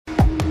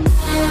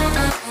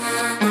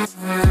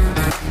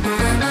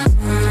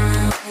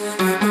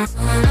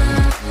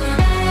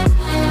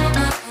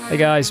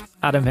guys,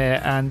 Adam here,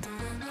 and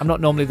I'm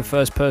not normally the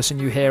first person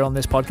you hear on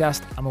this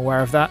podcast, I'm aware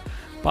of that,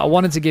 but I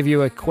wanted to give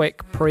you a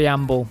quick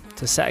preamble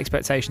to set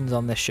expectations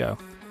on this show.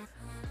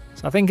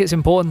 So I think it's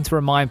important to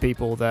remind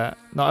people that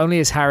not only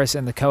is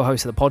Harrison the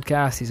co-host of the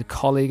podcast, he's a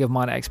colleague of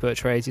mine at Expert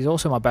Trades, he's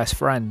also my best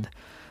friend.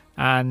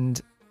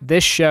 And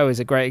this show is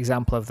a great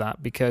example of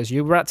that because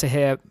you were about to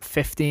hear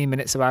 15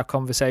 minutes of our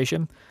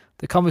conversation.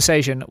 The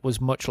conversation was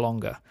much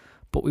longer,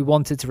 but we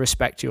wanted to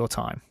respect your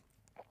time.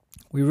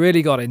 We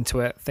really got into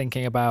it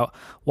thinking about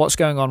what's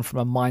going on from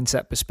a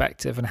mindset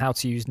perspective and how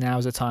to use now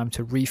as a time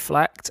to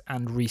reflect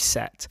and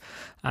reset.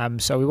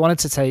 So we wanted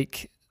to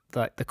take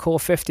the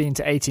core 15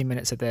 to 18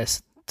 minutes of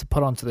this to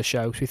put onto the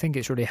show because we think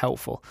it's really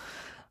helpful.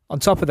 On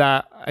top of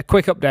that, a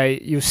quick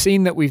update. You've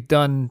seen that we've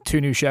done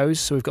 2 new shows.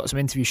 So we've got some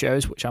interview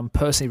shows, which I'm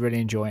personally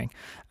really enjoying.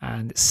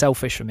 And it's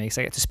selfish for me because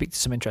I get to speak to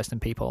some interesting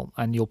people.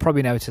 And you'll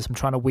probably notice I'm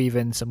trying to weave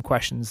in some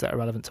questions that are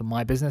relevant to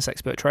my business,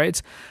 Expert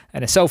Trades,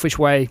 in a selfish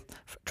way,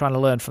 trying to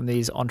learn from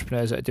these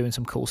entrepreneurs that are doing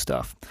some cool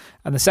stuff.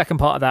 And the second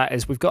part of that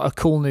is we've got a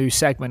cool new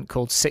segment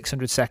called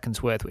 600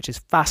 Seconds Worth, which is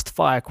fast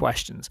fire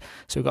questions.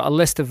 So we've got a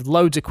list of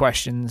loads of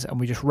questions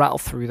and we just rattle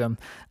through them.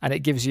 And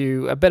it gives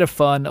you a bit of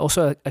fun,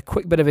 also a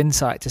quick bit of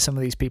insight to some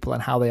of these people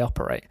and how they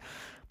operate.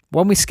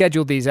 When we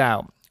scheduled these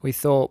out, we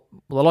thought,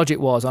 well, the logic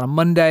was on a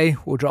Monday,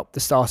 we'll drop the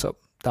Startup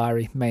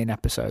Diary main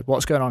episode.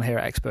 What's going on here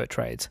at Expert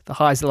Trades? The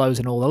highs, the lows,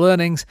 and all the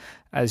learnings,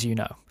 as you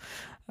know.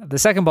 The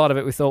second part of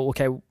it, we thought,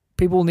 okay,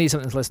 people will need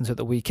something to listen to at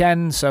the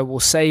weekend, so we'll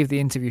save the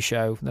interview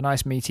show, the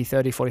nice meaty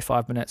 30,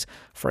 45 minutes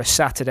for a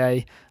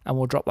Saturday, and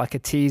we'll drop like a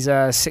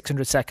teaser,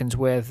 600 seconds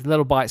with a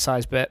little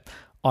bite-sized bit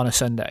on a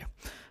Sunday.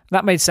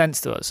 That made sense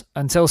to us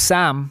until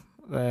Sam,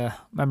 the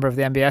member of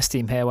the MBS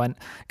team here, went,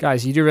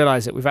 guys, you do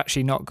realize that we've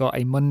actually not got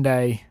a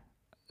Monday,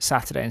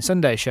 Saturday and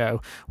Sunday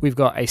show. We've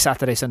got a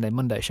Saturday, Sunday,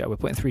 Monday show. We're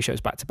putting 3 shows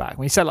back to back.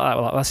 When you said like that,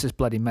 we're like, that's just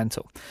bloody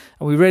mental.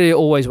 And we really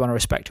always want to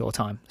respect your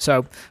time.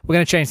 So we're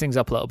going to change things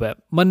up a little bit.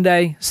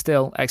 Monday,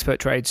 still Expert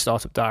Trades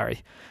Startup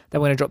Diary.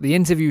 Then we're going to drop the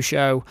interview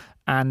show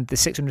and the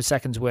 600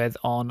 seconds with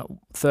on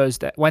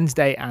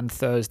Wednesday and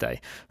Thursday.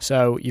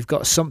 So you've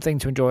got something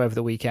to enjoy over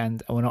the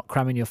weekend and we're not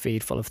cramming your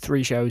feed full of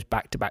 3 shows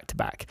back to back to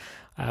back.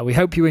 We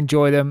hope you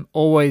enjoy them.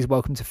 Always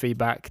welcome to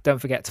feedback. Don't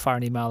forget to fire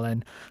an email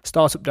in,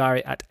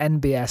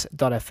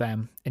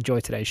 startupdiary@nbs.fm. Enjoy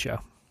today's show.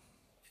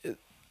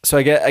 So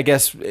I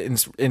guess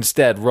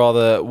instead,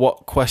 rather,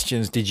 what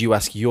questions did you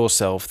ask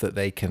yourself that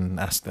they can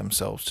ask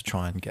themselves to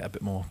try and get a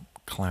bit more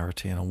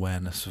clarity and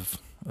awareness of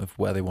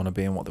where they want to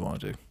be and what they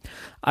want to do?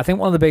 I think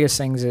one of the biggest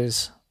things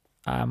is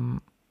a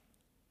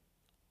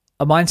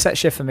mindset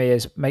shift for me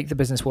is make the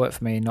business work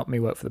for me, not me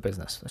work for the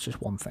business. That's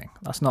just one thing.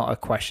 That's not a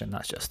question.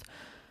 That's just,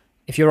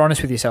 if you're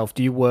honest with yourself,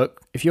 do you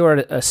work, if you're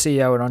a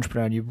CEO or an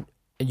entrepreneur and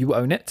you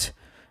own it,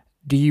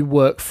 do you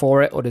work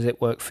for it or does it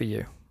work for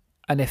you?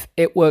 And if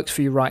it works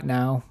for you right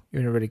now,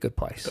 you're in a really good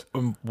place.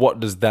 What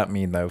does that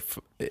mean though?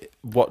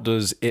 What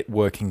does it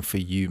working for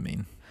you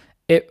mean?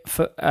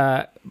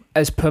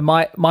 As per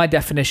my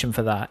definition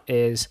for that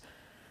is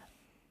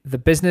the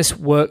business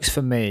works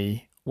for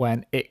me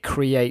when it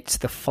creates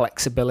the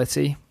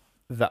flexibility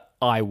that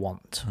I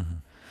want. Mm-hmm.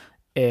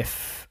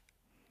 If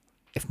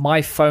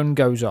my phone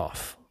goes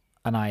off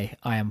and I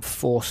am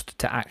forced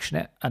to action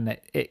it and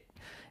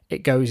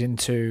it goes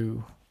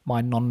into my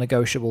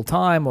non-negotiable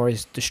time or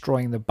is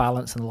destroying the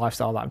balance and the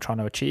lifestyle that I'm trying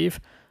to achieve,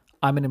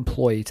 I'm an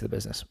employee to the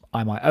business.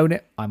 I might own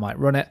it, I might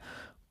run it,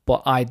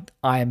 but I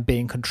am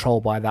being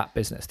controlled by that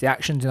business. The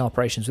actions and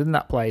operations within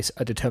that place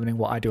are determining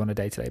what I do on a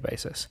day-to-day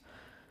basis.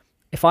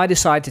 If I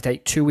decide to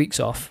take 2 weeks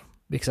off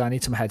because I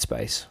need some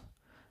headspace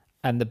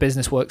and the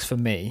business works for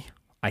me,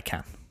 I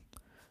can.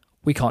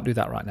 We can't do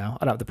that right now.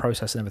 I don't have the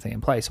process and everything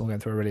in place and we're going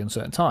through a really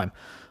uncertain time.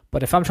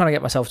 But if I'm trying to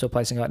get myself to a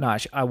place and go, no,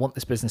 actually, I want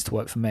this business to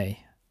work for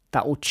me,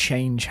 that will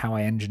change how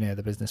I engineer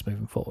the business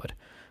moving forward.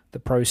 The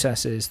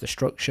processes, the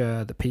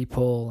structure, the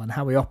people, and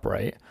how we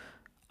operate,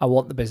 I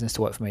want the business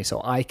to work for me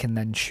so I can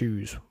then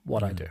choose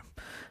what I do.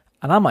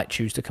 And I might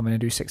choose to come in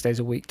and do 6 days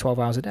a week, 12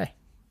 hours a day.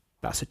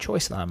 That's a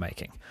choice that I'm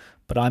making.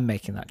 But I'm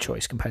making that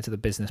choice compared to the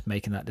business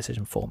making that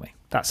decision for me.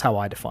 That's how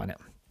I define it.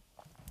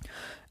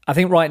 I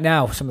think right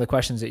now, some of the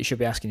questions that you should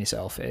be asking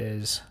yourself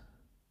is,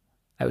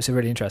 it was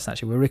really interesting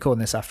actually. We're recording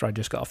this after I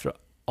just got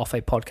off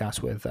a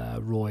podcast with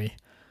Roy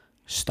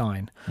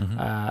Stein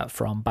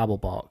from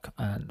Babelbark,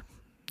 and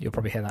you'll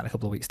probably hear that in a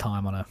couple of weeks'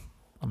 time on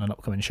an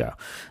upcoming show.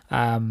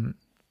 And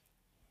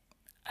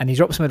he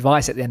dropped some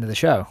advice at the end of the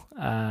show,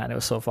 and it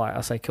was sort of like,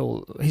 I say,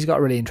 cool. He's got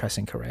a really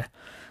interesting career,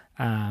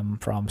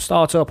 from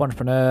startup,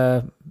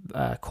 entrepreneur,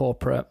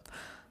 corporate.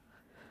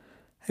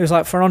 It was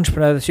like, for an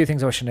entrepreneur, the 2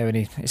 things I wish I knew, and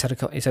he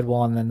said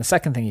one, and then the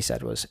second thing he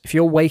said was, if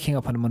you're waking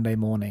up on a Monday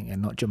morning and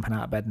not jumping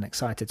out of bed and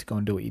excited to go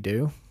and do what you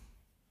do,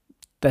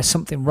 there's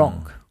something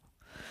wrong.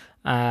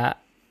 And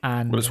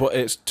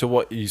it's to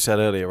what you said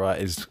earlier, right?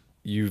 Is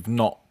you've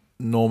not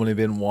normally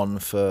been one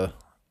for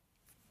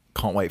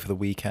can't wait for the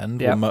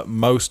weekend. Yep. Well,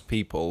 most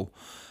people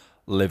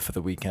live for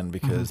the weekend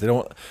because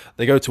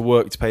they go to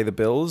work to pay the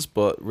bills,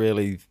 but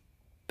really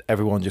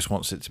everyone just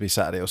wants it to be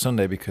Saturday or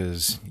Sunday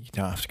because you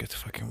don't have to go to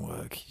fucking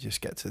work. You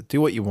just get to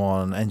do what you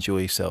want, enjoy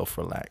yourself,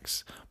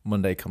 relax.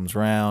 Monday comes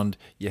around,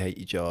 you hate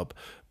your job,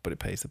 but it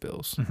pays the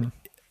bills,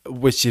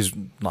 which is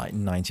like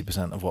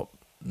 90% of what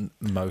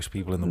most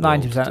people in the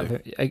world do. 90% of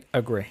it, I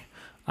agree.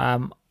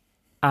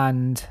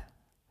 And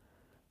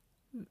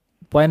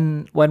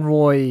when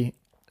Roy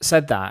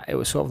said that, it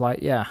was sort of like,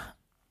 yeah,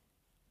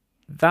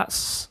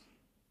 that's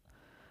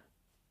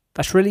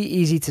really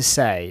easy to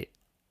say.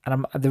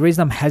 And the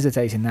reason I'm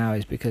hesitating now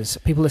is because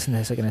people listening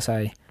to this are going to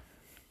say,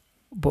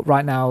 but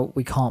right now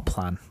we can't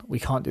plan. We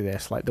can't do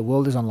this. Like, the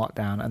world is on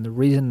lockdown. And the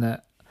reason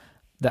that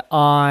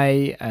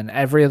I and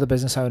every other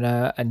business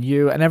owner and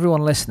you and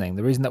everyone listening,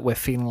 the reason that we're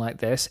feeling like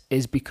this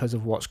is because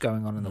of what's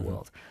going on in the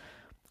world.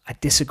 I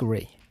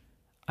disagree.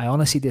 I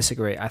honestly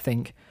disagree. I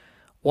think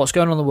what's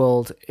going on in the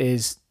world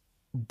is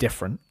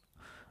different,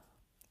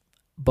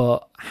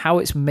 but how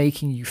it's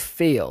making you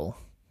feel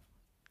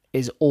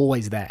is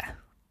always there.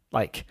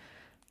 Like,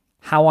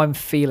 how I'm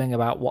feeling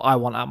about what I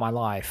want out of my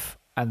life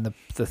and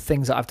the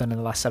things that I've done in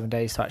the last 7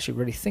 days to actually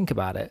really think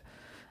about it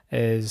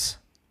is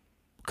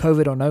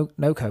COVID or no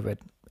COVID.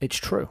 It's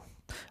true.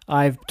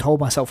 I've told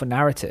myself a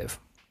narrative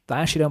that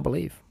I actually don't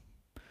believe.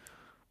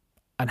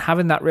 And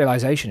having that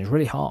realization is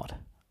really hard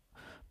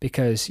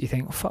because you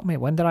think, well, fuck me,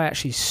 when did I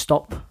actually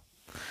stop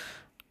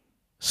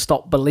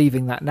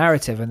believing that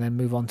narrative and then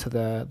move on to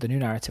the new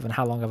narrative, and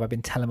how long have I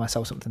been telling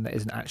myself something that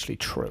isn't actually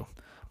true?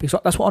 Because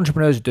that's what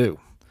entrepreneurs do.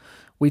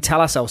 We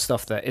tell ourselves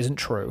stuff that isn't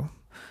true,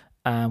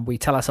 and we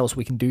tell ourselves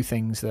we can do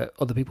things that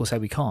other people say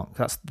we can't.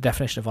 That's the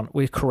definition of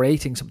we're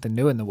creating something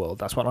new in the world.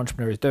 That's what an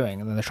entrepreneur is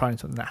doing, and then they're trying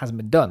something that hasn't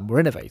been done.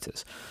 We're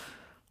innovators.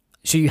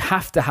 So you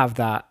have to have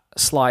that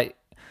slight,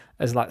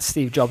 as like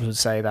Steve Jobs would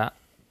say, that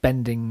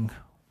bending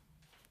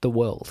the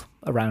world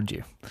around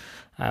you.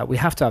 We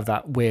have to have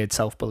that weird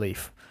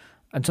self-belief.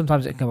 And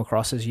sometimes it can come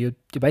across as you're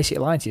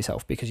basically lying to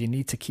yourself because you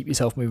need to keep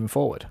yourself moving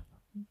forward.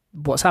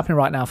 What's happening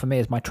right now for me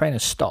is my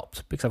trainer's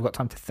stopped because I've got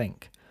time to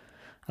think.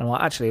 And I'm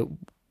like, actually,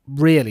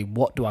 really,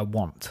 what do I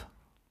want?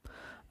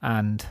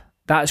 And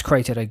that has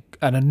created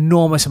an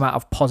enormous amount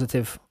of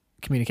positive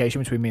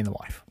communication between me and the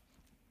wife.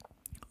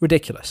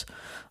 Ridiculous.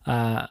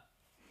 And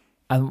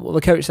what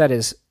the coach said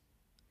is,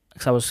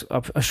 because I was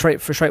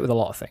frustrated with a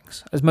lot of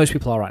things, as most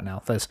people are right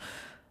now.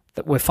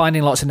 That we're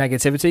finding lots of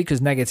negativity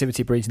because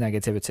negativity breeds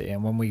negativity.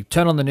 And when we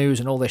turn on the news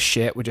and all this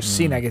shit, we just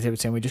see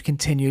negativity and we just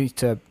continue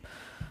to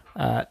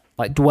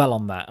dwell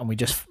on that.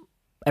 And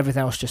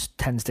everything else just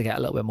tends to get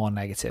a little bit more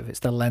negative. It's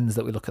the lens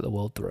that we look at the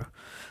world through.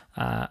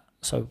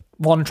 So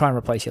one, try and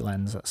replace your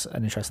lens. That's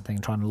an interesting thing.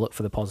 Trying to look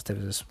for the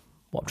positives is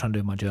what I'm trying to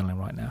do in my journaling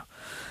right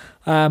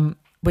now.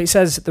 But he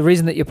says the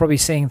reason that you're probably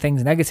seeing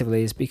things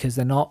negatively is because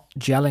they're not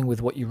gelling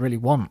with what you really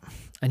want.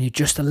 And you're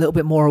just a little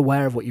bit more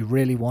aware of what you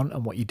really want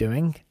and what you're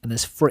doing. And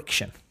there's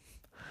friction.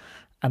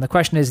 And the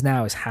question is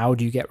how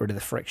do you get rid of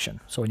the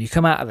friction? So when you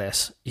come out of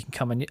this, you can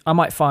come and I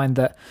might find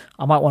that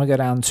I might want to go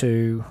down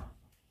to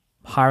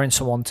hiring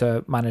someone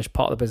to manage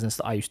part of the business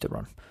that I used to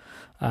run.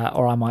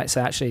 Or I might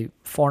say, actually,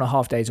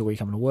 4.5 days a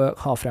week I'm going to work,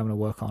 half a day I'm going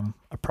to work on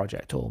a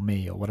project or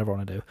me or whatever I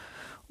want to do.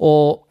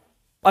 Or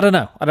I don't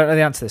know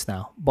the answer to this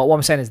now. But what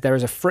I'm saying is there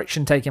is a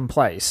friction taking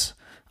place.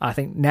 I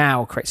think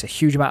now creates a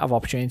huge amount of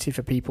opportunity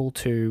for people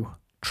to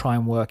try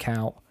and work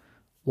out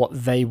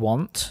what they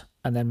want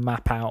and then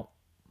map out.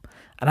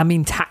 And I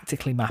mean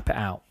tactically map it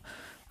out.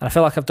 And I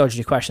feel like I've dodged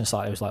your question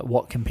slightly. It was like,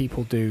 what can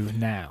people do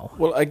now?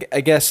 Well, I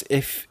guess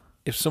if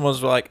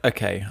someone's like,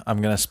 okay,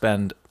 I'm going to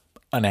spend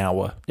an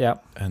hour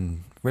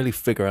and really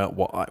figure out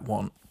what I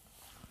want.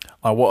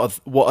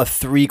 What are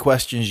 3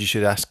 questions you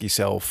should ask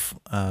yourself?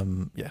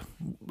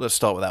 Let's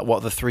start with that. What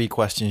are the 3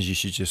 questions you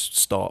should just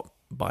start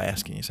by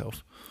asking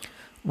yourself?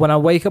 When I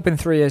wake up in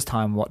 3 years'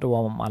 time, what do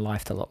I want my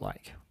life to look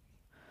like?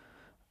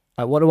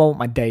 What do I want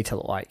my day to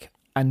look like?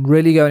 And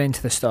really going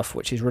into the stuff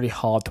which is really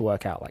hard to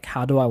work out. Like,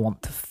 how do I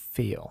want to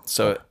feel?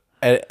 So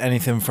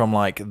anything from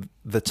like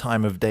the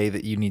time of day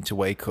that you need to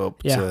wake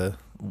up to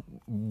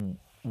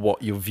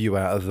what your view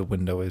out of the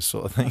window is,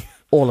 sort of thing.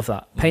 All of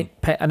that. Paint,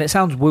 and it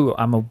sounds woo.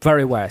 I'm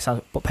very aware.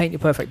 But paint your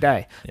perfect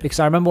day. Yeah. Because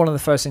I remember one of the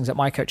first things that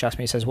my coach asked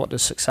me, he says, what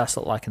does success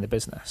look like in the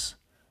business?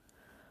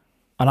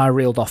 And I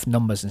reeled off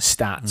numbers and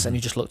stats, and he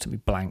just looked at me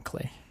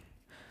blankly.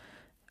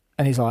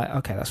 And he's like,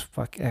 okay, that's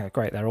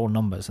great. They're all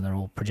numbers and they're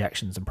all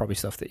projections and probably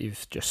stuff that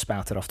you've just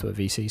spouted off to a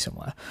VC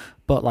somewhere.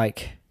 But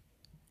like,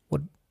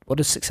 what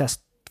does success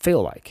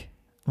feel like?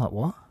 I'm like,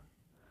 what?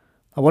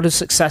 What does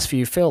success for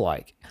you feel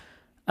like?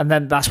 And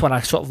then that's when I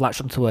sort of latched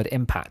onto the word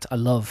impact. I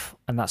love,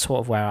 and that's sort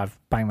of where I've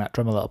banged that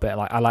drum a little bit.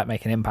 Like, I like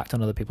making impact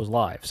on other people's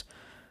lives.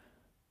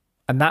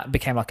 And that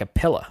became like a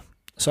pillar.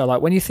 So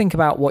like when you think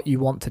about what you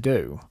want to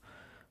do,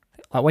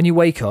 like when you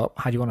wake up,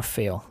 how do you want to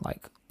feel?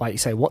 Like you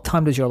say, what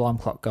time does your alarm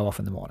clock go off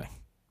in the morning?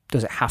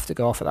 Does it have to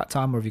go off at that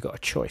time, or have you got a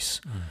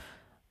choice?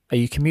 Are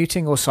you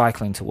commuting or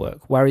cycling to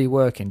work? Where are you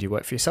working? Do you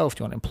work for yourself?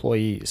 Do you want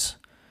employees?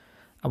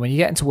 And when you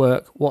get into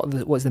work,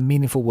 what's the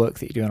meaningful work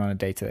that you're doing on a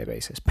day-to-day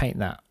basis? Paint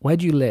that. Where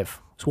do you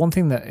live? So one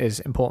thing that is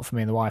important for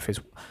me and the wife is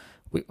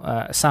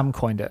Sam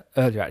coined it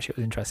earlier, actually. It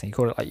was interesting. He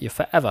called it like your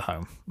forever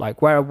home.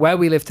 Like where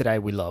we live today,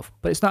 we love,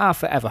 but it's not our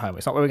forever home.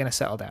 It's not where we're going to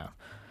settle down.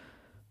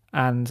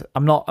 And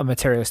I'm not a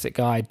materialistic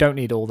guy. Don't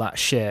need all that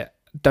shit.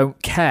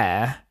 Don't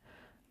care.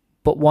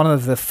 But one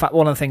of the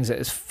things that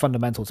is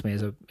fundamental to me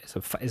is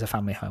a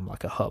family home,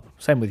 like a hub.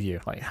 Same with you,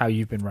 like how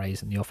you've been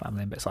raised and your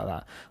family and bits like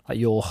that. Like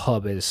your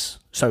hub is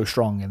so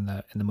strong in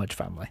the Mudge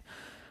family.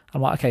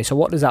 I'm like, okay, so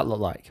what does that look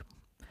like?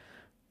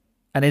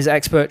 And is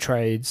Expert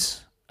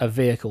Trades a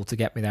vehicle to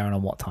get me there, and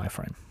on what time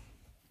frame?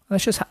 And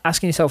it's just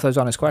asking yourself those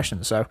honest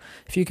questions. So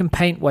if you can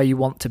paint where you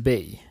want to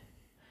be,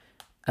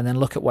 and then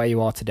look at where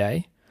you are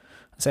today,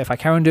 and say, if I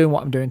carry on doing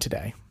what I'm doing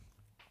today,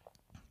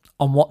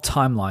 on what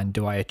timeline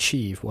do I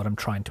achieve what I'm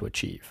trying to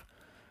achieve?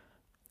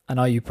 And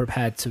are you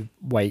prepared to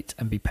wait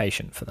and be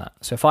patient for that?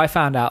 So if I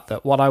found out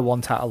that what I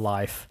want out of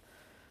life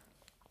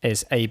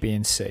is A, B,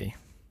 and C,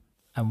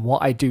 and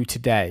what I do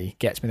today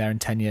gets me there in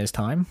 10 years'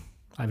 time,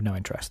 I have no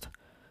interest.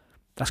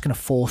 That's going to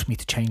force me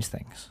to change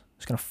things.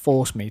 It's going to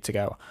force me to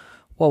go,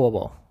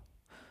 whoa.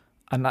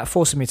 And that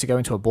forces me to go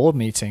into a board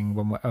meeting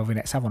when we're over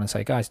next have one and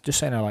say, guys, just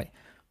so you know, like,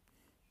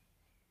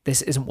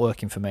 this isn't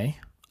working for me.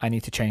 I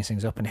need to change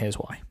things up, and here's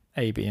why.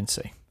 A, B, and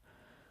C.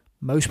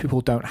 Most people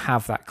don't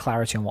have that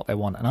clarity on what they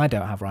want, and I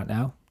don't have right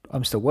now.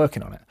 I'm still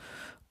working on it.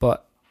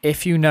 But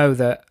if you know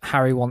that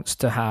Harry wants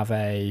to have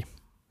a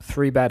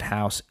 3-bed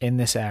house in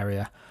this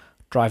area,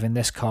 driving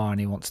this car, and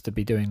he wants to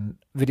be doing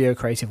video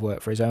creative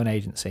work for his own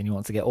agency, and he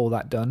wants to get all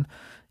that done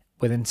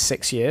within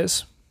 6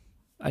 years,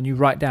 and you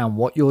write down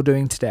what you're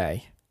doing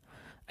today,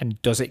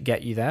 and does it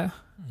get you there?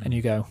 And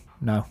you go,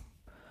 no.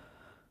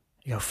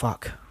 You go,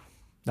 fuck.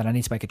 Then I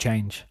need to make a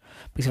change.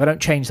 Because if I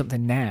don't change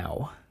something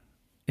now,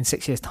 in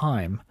 6 years'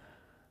 time,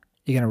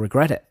 you're going to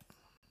regret it.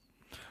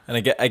 And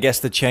I guess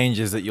the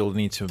changes that you'll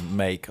need to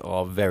make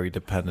are very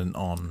dependent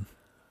on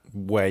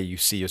where you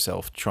see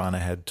yourself trying to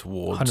head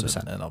towards,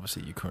 100%. And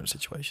obviously your current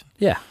situation.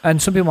 Yeah,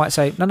 and some people might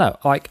say, no,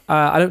 like,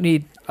 I don't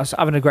need... I was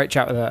having a great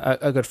chat with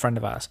a good friend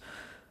of ours,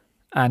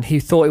 and he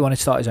thought he wanted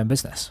to start his own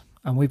business,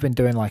 and we've been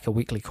doing like a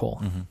weekly call.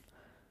 Mm-hmm. And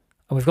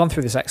we've gone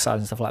through this exercise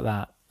and stuff like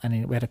that,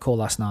 and we had a call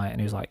last night,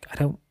 and he was like,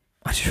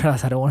 I just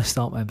realised I don't want to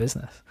start my own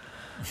business.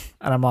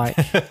 And I'm like,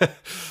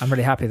 I'm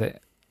really happy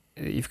that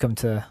you've come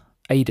to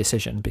a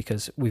decision,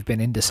 because we've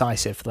been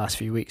indecisive for the last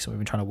few weeks and we've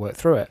been trying to work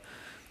through it.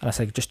 And I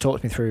said, just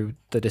talk me through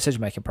the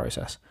decision-making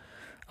process.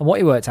 And what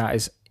he worked out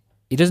is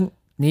he doesn't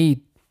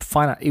need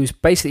finance. He was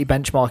basically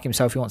benchmarking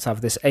himself. He wants to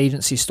have this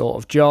agency sort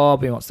of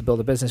job. He wants to build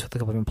a business with a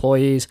couple of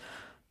employees.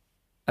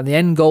 And the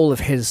end goal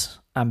of his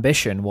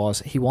ambition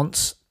was he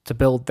wants to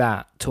build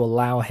that to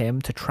allow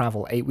him to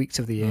travel 8 weeks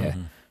of the year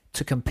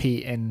to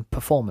compete in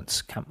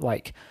performance camp,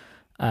 like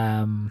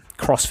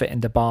CrossFit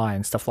in Dubai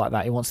and stuff like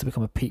that. He wants to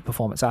become a peak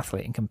performance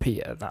athlete and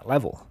compete at that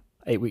level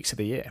 8 weeks of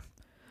the year.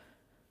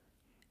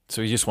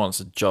 So he just wants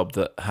a job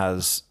that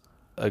has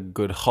a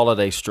good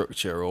holiday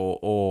structure,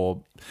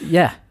 or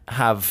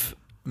have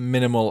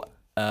minimal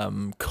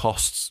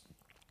costs,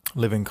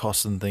 living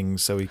costs and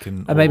things, so he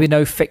can. And maybe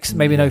no fixed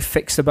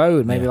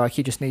abode. Maybe like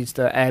he just needs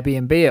to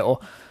Airbnb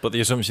it. But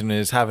the assumption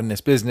is having this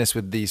business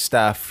with these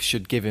staff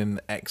should give him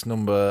X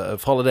number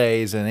of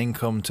holidays and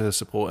income to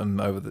support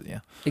him over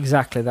the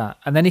Exactly that.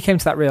 And then he came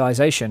to that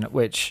realization,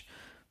 which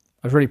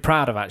I was really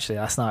proud of actually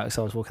last night.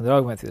 So I was walking the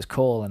dog, went through this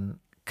call, and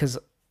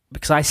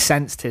because I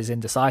sensed his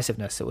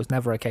indecisiveness, it was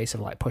never a case of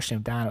like pushing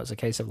him down. It was a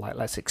case of like,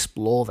 let's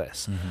explore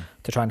this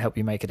to try and help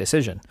you make a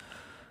decision.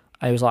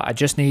 And he was like, I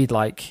just need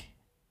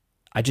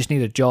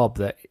a job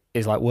that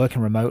is like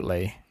working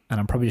remotely, and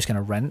I'm probably just going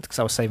to rent because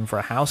I was saving for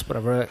a house. But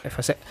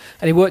and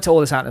he worked all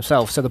this out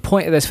himself. So the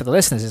point of this for the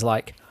listeners is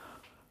like,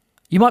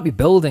 you might be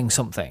building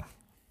something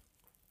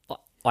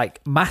like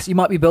you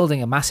might be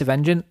building a massive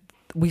engine.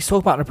 We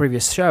talked about in a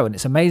previous show, and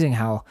it's amazing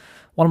how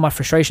one of my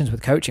frustrations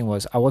with coaching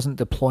was I wasn't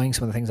deploying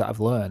some of the things that I've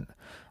learned.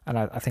 And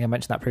I think I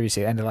mentioned that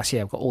previously at the end of last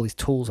year. I've got all these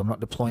tools, I'm not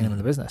deploying them in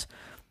the business.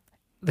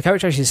 The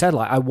coach actually said,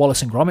 like, I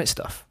Wallace and Gromit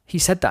stuff. He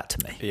said that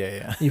to me.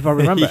 Yeah. You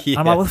probably remember. Yeah.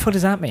 I'm like, what the fuck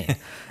does that mean?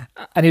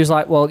 And he was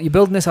like, well, you're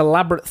building this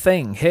elaborate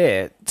thing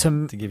here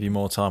to give you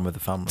more time with the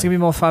family. To give you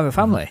more time with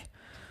the family.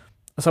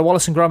 So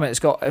Wallace and Gromit, it's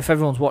got, if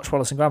everyone's watched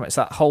Wallace and Gromit, it's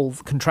that whole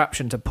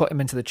contraption to put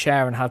him into the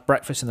chair and have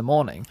breakfast in the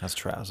morning. Has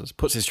trousers.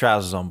 Puts his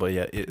trousers on, but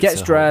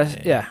gets dressed,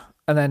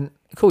 And then,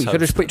 cool, you could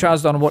just put your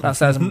trousers on and walk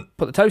downstairs and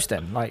put the toast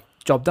in. Like,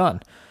 job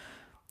done.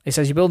 He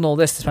says, you're building all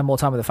this to spend more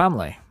time with the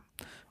family.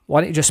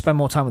 Why don't you just spend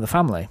more time with the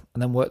family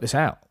and then work this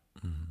out?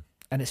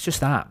 And it's just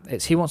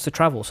that. He wants to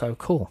travel, so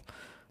cool.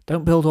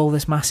 Don't build all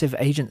this massive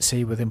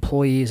agency with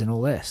employees and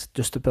all this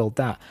just to build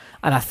that.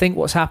 And I think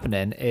what's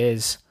happening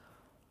is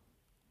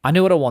I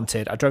knew what I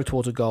wanted. I drove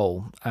towards a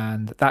goal,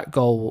 and that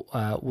goal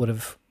would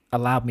have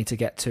allowed me to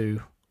get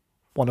to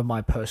one of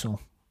my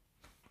personal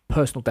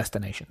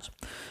destinations.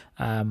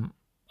 And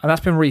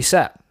that's been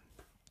reset.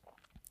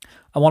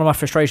 And one of my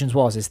frustrations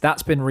is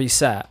that's been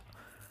reset,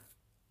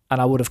 and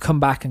I would have come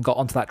back and got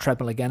onto that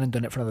treadmill again and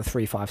done it for another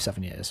 3, 5,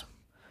 7 years.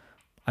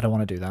 I don't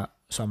want to do that.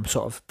 So I'm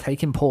sort of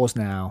taking pause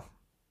now,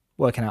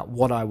 working out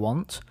what I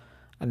want,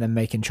 and then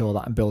making sure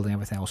that I'm building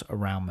everything else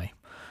around me.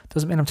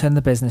 Doesn't mean I'm turning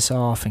the business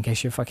off, in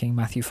case you're fucking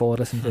Matthew Ford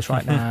listening to this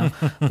right now.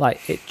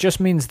 Like, it just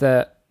means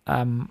that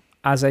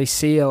as a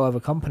CEO of a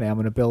company, I'm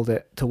going to build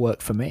it to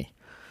work for me.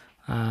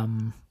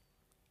 And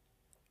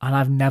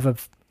I've never,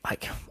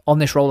 like, on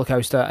this roller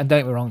coaster, and don't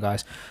get me wrong,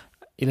 guys,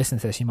 you listen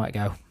to this, you might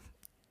go,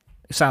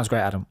 it sounds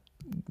great, Adam.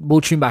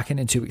 We'll tune back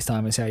in 2 weeks'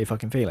 time and see how you're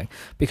fucking feeling.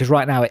 Because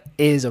right now it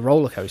is a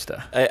roller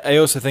coaster. I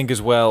also think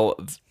as well,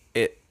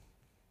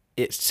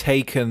 it's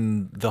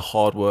taken the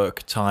hard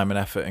work, time and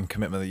effort and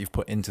commitment that you've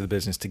put into the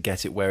business to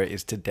get it where it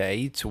is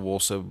today, to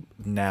also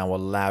now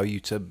allow you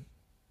to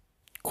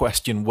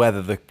question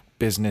whether the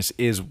business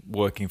is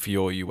working for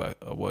you or you are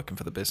working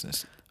for the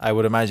business. I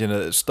would imagine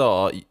at the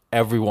start,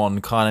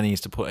 everyone kind of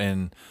needs to put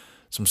in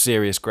some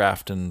serious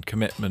graft and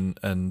commitment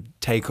and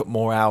take up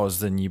more hours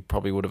than you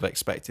probably would have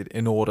expected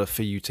in order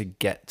for you to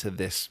get to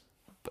this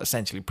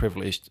essentially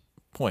privileged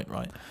point,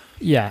 right?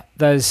 Yeah,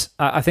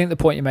 I think the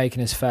point you're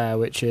making is fair,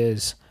 which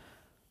is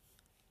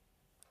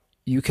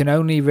you can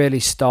only really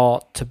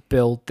start to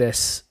build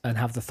this and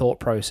have the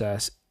thought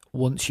process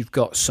once you've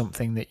got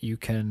something that you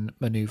can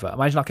maneuver.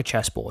 Imagine like a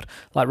chessboard.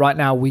 Like right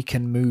now we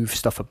can move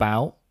stuff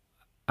about,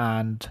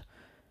 and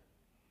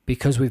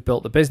because we've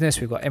built the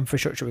business, we've got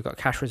infrastructure, we've got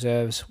cash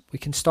reserves, we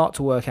can start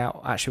to work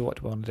out actually what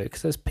do we want to do,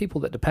 because there's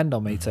people that depend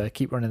on me to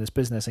keep running this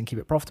business and keep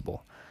it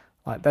profitable.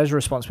 Like, those are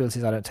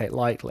responsibilities I don't take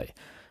lightly.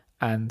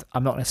 And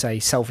I'm not going to say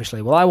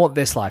selfishly, well, I want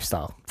this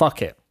lifestyle.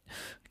 Fuck it.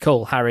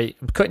 Cool, Harry,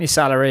 I'm cutting your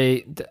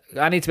salary.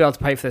 I need to be able to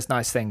pay for this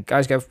nice thing.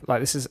 Guys go,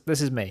 like, this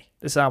is me.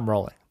 This is how I'm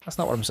rolling. That's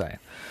not what I'm saying.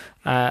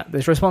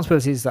 There's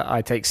responsibilities that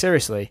I take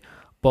seriously,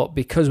 but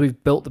because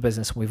we've built the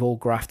business and we've all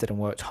grafted and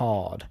worked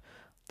hard,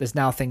 there's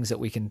now things that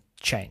we can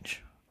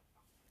change.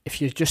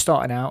 If you're just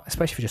starting out,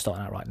 especially if you're just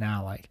starting out right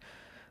now, like,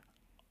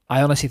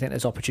 I honestly think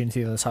there's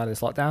opportunity on the other side of this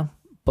lockdown,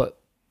 but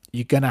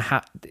you're going to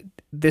have,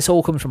 this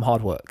all comes from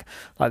hard work.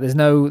 Like, there's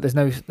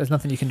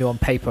nothing you can do on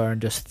paper and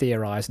just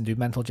theorize and do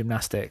mental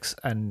gymnastics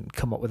and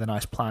come up with a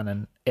nice plan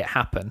and it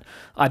happen.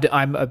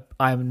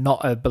 I'm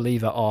not a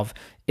believer of,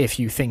 if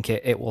you think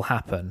it will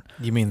happen.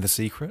 You mean The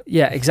Secret?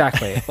 Yeah,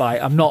 exactly.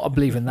 Like, I'm not a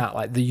believer in that.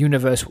 Like, the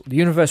universe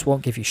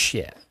won't give you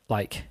shit.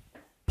 Like,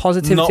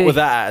 positivity. Not with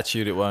that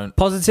attitude, it won't.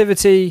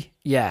 Positivity,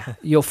 yeah,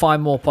 you'll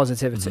find more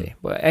positivity,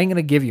 but it ain't going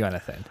to give you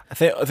anything. I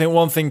think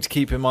one thing to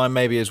keep in mind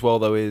maybe as well,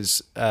 though,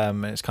 is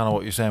it's kind of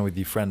what you're saying with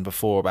your friend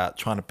before about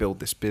trying to build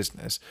this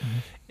business.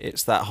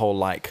 It's that whole,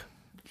 like,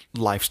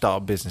 lifestyle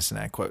business in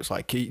air quotes.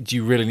 Like, do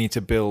you really need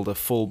to build a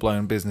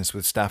full-blown business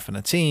with staff and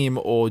a team,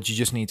 or do you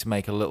just need to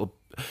make do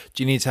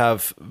you need to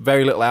have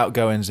very little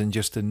outgoings and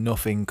just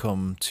enough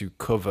income to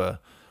cover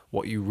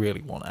what you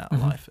really want out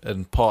of life?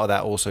 And part of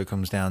that also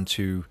comes down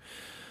to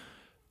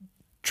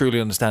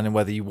truly understanding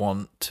whether you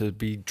want to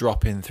be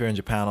dropping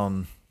 £300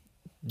 on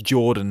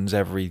Jordans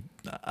every,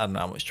 I don't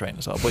know how much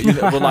trainers are, but,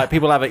 but like,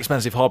 people have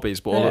expensive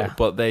hobbies,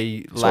 but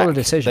they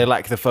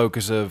lack the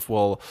focus of,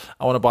 well,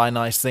 I want to buy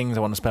nice things,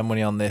 I want to spend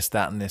money on this,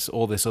 that, and this,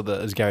 all this other,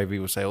 as Gary Vee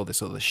would say, all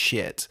this other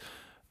shit.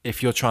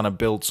 If you're trying to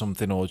build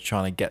something or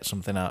trying to get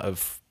something out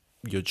of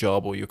your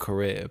job or your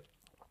career,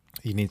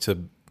 you need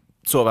to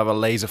sort of have a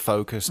laser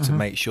focus to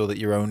make sure that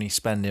you're only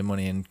spending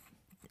money and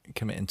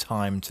committing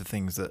time to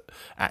things that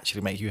actually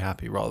make you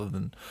happy, rather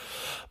than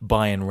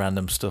buying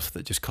random stuff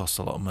that just costs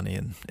a lot of money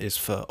and is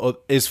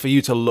for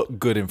you to look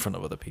good in front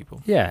of other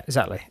people. Yeah,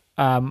 exactly.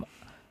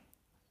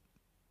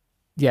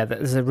 Yeah,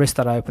 there's a risk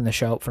that I open the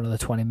show up for another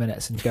 20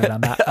 minutes and go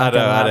down that. I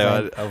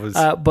know.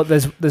 But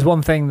there's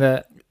one thing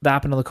that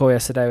happened on the call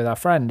yesterday with our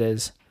friend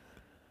is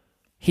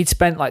he'd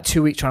spent like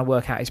 2 weeks trying to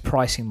work out his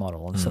pricing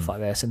model and stuff like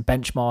this and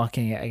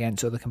benchmarking it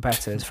against other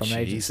competitors from the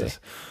agency.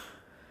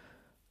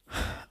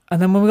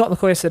 And then when we got on the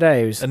call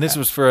yesterday, this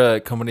was for a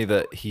company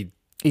that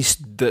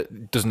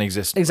that doesn't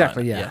exist.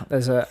 Exactly, right? Yeah.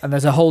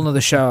 There's a whole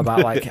nother show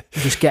about like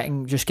just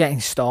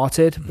getting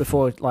started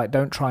before, like,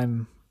 don't try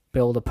and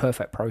build a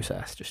perfect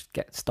process. Just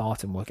get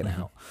started and work it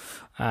out.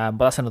 But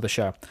that's another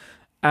show.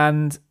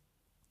 And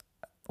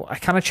I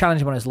kind of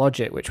challenged him on his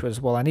logic, which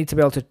was, well, I need to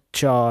be able to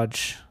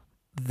charge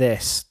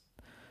this.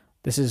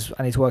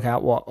 I need to work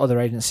out what other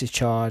agencies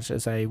charge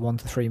as a 1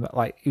 to 3,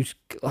 like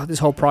this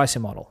whole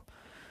pricing model.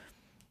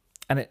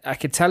 And I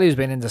could tell he was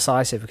being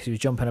indecisive because he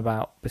was jumping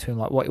about between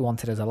like what he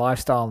wanted as a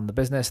lifestyle and the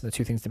business, and the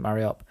two things didn't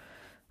marry up.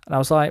 And I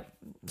was like,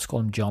 let's call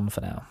him John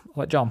for now.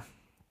 Like, John,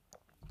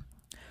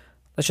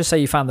 let's just say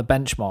you found the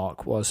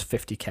benchmark was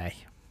 50K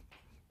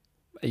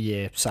a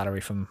year salary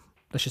from,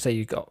 let's just say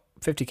you got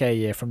 50K a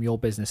year from your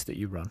business that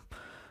you run.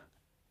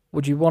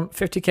 Would you want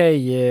 50K a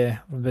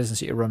year from the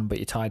business that you run, but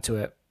you're tied to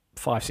it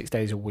 5-6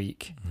 days a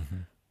week,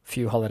 a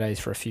few holidays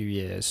for a few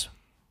years,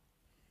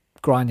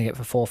 grinding it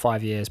for 4 or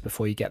 5 years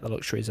before you get the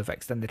luxuries of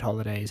extended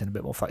holidays and a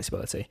bit more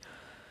flexibility?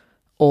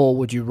 Or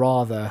would you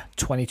rather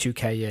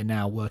 22K a year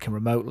now working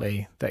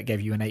remotely that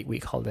gave you an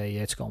 8-week holiday a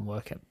year to go and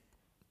work at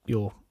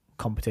your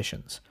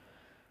competitions?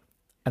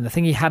 And the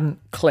thing he hadn't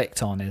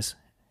clicked on is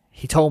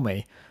he told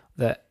me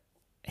that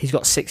he's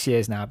got 6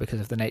 years now because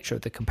of the nature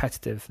of the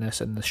competitiveness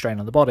and the strain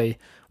on the body.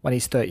 When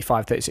he's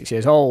 35, 36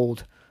 years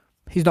old,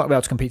 he's not going to be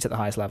able to compete at the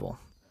highest level.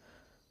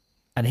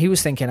 And he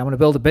was thinking, I'm going to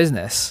build a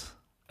business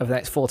over the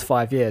next 4 to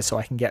 5 years so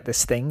I can get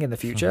this thing in the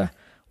future,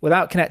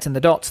 without connecting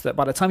the dots that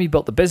by the time you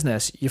built the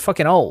business, you're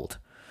fucking old,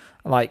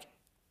 like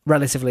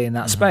relatively in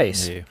that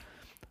space. Yeah.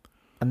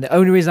 And the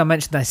only reason I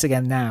mention this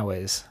again now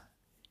is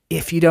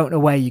if you don't know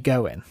where you're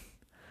going,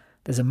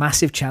 there's a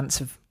massive chance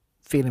of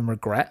feeling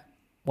regret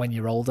when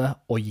you're older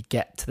or you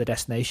get to the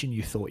destination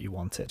you thought you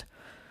wanted.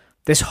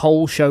 This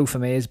whole show for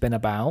me has been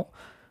about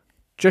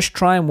just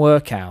try and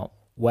work out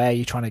where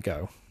you're trying to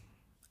go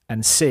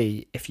and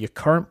see if your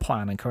current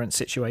plan and current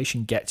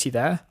situation gets you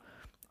there.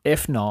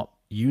 If not,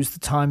 use the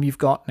time you've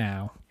got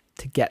now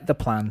to get the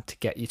plan to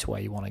get you to where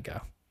you want to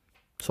go.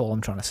 That's all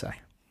I'm trying to say.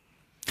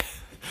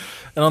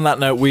 And on that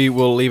note, we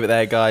will leave it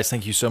there, guys.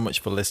 Thank you so much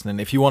for listening.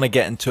 If you want to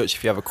get in touch,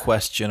 if you have a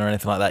question or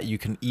anything like that, you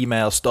can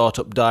email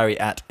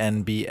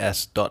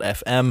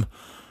startupdiary@nbs.fm.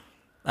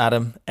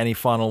 Adam, any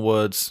final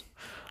words?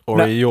 Or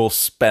No, are you all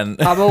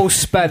spent? I'm all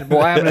spent.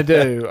 What I'm going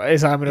to do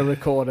is I'm going to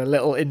record a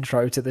little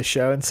intro to the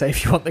show and say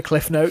if you want the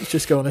cliff notes,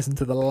 just go and listen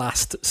to the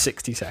last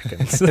 60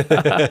 seconds.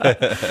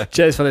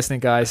 Cheers for listening,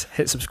 guys.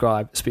 Hit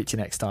subscribe. Speak to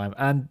you next time.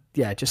 And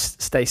yeah, just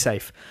stay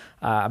safe.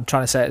 I'm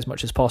trying to say it as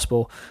much as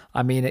possible.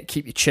 I mean it.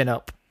 Keep your chin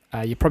up.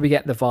 You're probably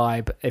getting the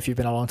vibe, if you've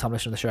been a long time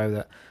listener to the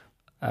show,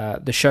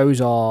 that the shows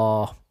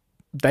are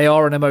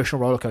an emotional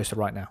roller coaster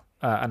right now.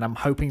 And I'm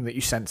hoping that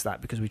you sense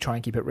that because we try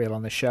and keep it real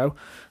on this show.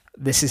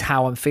 This is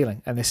how I'm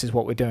feeling, and this is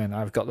what we're doing.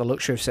 I've got the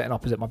luxury of sitting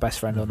opposite my best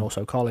friend and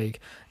also colleague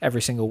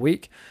every single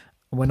week.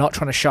 And we're not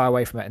trying to shy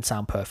away from it and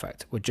sound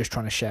perfect. We're just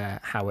trying to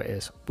share how it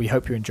is. We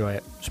hope you enjoy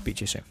it. Speak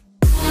to you soon.